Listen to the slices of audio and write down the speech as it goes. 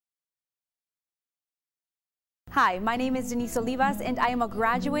Hi, my name is Denise Olivas and I am a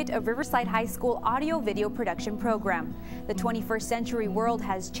graduate of Riverside High School Audio-Video Production Program. The 21st century world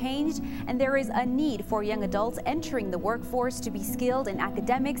has changed and there is a need for young adults entering the workforce to be skilled in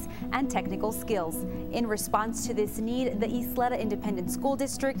academics and technical skills. In response to this need, the Ysleta Independent School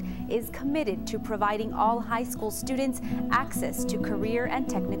District is committed to providing all high school students access to career and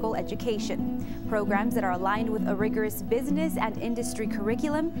technical education. Programs that are aligned with a rigorous business and industry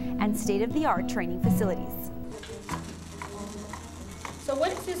curriculum and state-of-the-art training facilities. So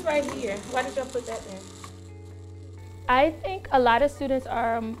what is this right here? Why did y'all put that there? I think a lot of students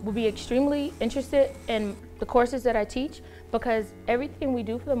will be extremely interested in the courses that I teach because everything we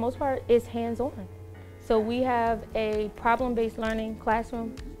do for the most part is hands-on. So we have a problem-based learning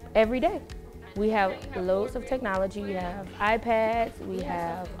classroom every day. We have loads of technology. We have iPads, we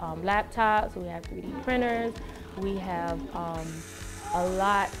have laptops, we have 3D printers, we have a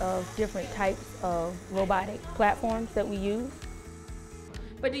lot of different types of robotic platforms that we use.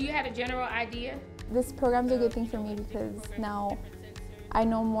 But do you have a general idea? This program's a good thing for me because now I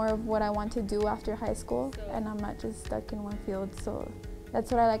know more of what I want to do after high school and I'm not just stuck in one field. So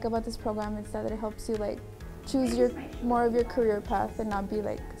that's what I like about this program, is that it helps you choose more of your career path and not be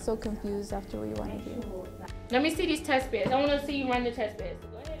so confused after what you want to do. Let me see these test beds. I want to see you run the test beds.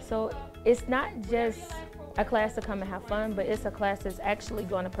 So it's not just a class to come and have fun, but it's a class that's actually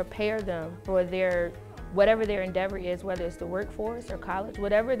going to prepare them for whatever their endeavor is, whether it's the workforce or college,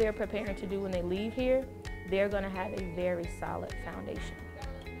 whatever they're preparing to do when they leave here, they're going to have a very solid foundation.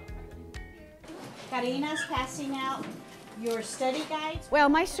 Karina's passing out your study guides. Well,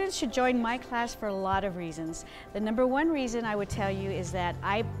 my students should join my class for a lot of reasons. The number one reason I would tell you is that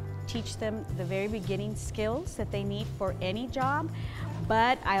I teach them the very beginning skills that they need for any job,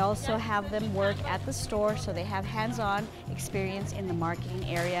 but I also have them work at the store so they have hands-on experience in the marketing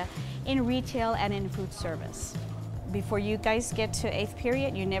area, in retail and in food service. Before you guys get to 8th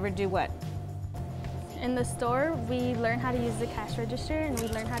period, you never do what? In the store, we learn how to use the cash register and we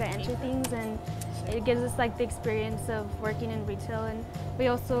learn how to enter things, and it gives us the experience of working in retail, and we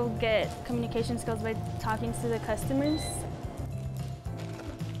also get communication skills by talking to the customers.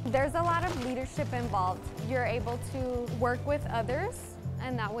 There's a lot of leadership involved. You're able to work with others,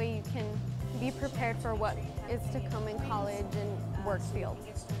 and that way you can be prepared for what is to come in college and work field.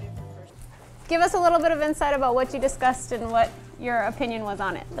 Give us a little bit of insight about what you discussed and what your opinion was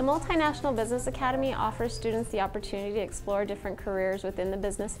on it. The Multinational Business Academy offers students the opportunity to explore different careers within the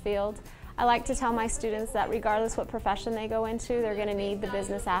business field. I like to tell my students that regardless what profession they go into, they're going to need the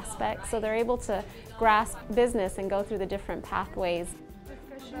business aspect, so they're able to grasp business and go through the different pathways.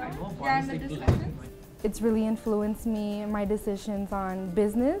 It's really influenced me in my decisions on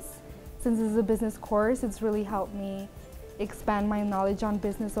business. Since this is a business course, it's really helped me expand my knowledge on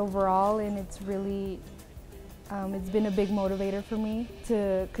business overall, and it's really it's been a big motivator for me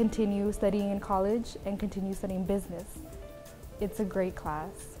to continue studying in college and continue studying business. It's a great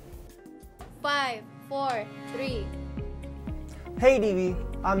class. 5, 4, 3. Hey DV,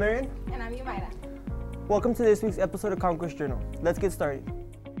 I'm Marin. And I'm Yumaira. Welcome to this week's episode of Conquest Journal. Let's get started.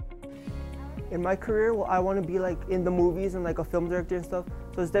 In my career, I want to be in the movies and a film director and stuff,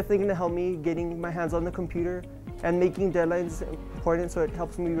 so it's definitely going to help me getting my hands on the computer and making deadlines important, so it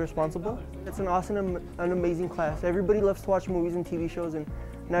helps me be responsible. It's an awesome and amazing class. Everybody loves to watch movies and TV shows, and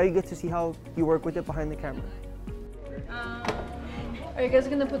now you get to see how you work with it behind the camera. Are you guys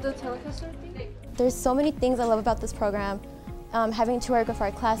going to put the Telecaster thing? There's so many things I love about this program. Having to work with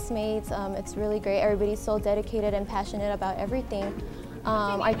our classmates, it's really great. Everybody's so dedicated and passionate about everything.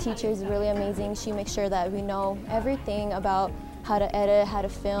 Our teacher is really amazing. She makes sure that we know everything about how to edit, how to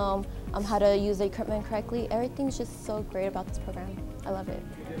film, how to use the equipment correctly. Everything's just so great about this program. I love it.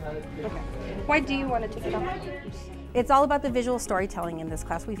 Okay. Why do you want to take it up? It's all about the visual storytelling in this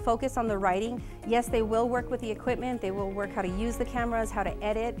class. We focus on the writing. Yes, they will work with the equipment. They will work how to use the cameras, how to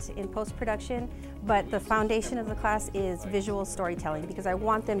edit in post-production, but the foundation of the class is visual storytelling because I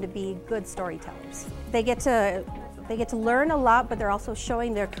want them to be good storytellers. They get to learn a lot, but they're also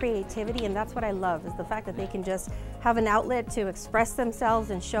showing their creativity, and that's what I love, is the fact that they can just have an outlet to express themselves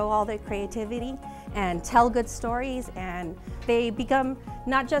and show all their creativity and tell good stories, and they become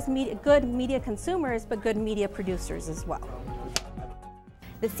not just good media consumers, but good media producers as well.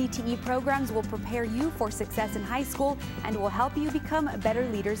 The CTE programs will prepare you for success in high school and will help you become better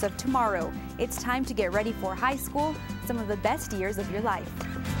leaders of tomorrow. It's time to get ready for high school, some of the best years of your life.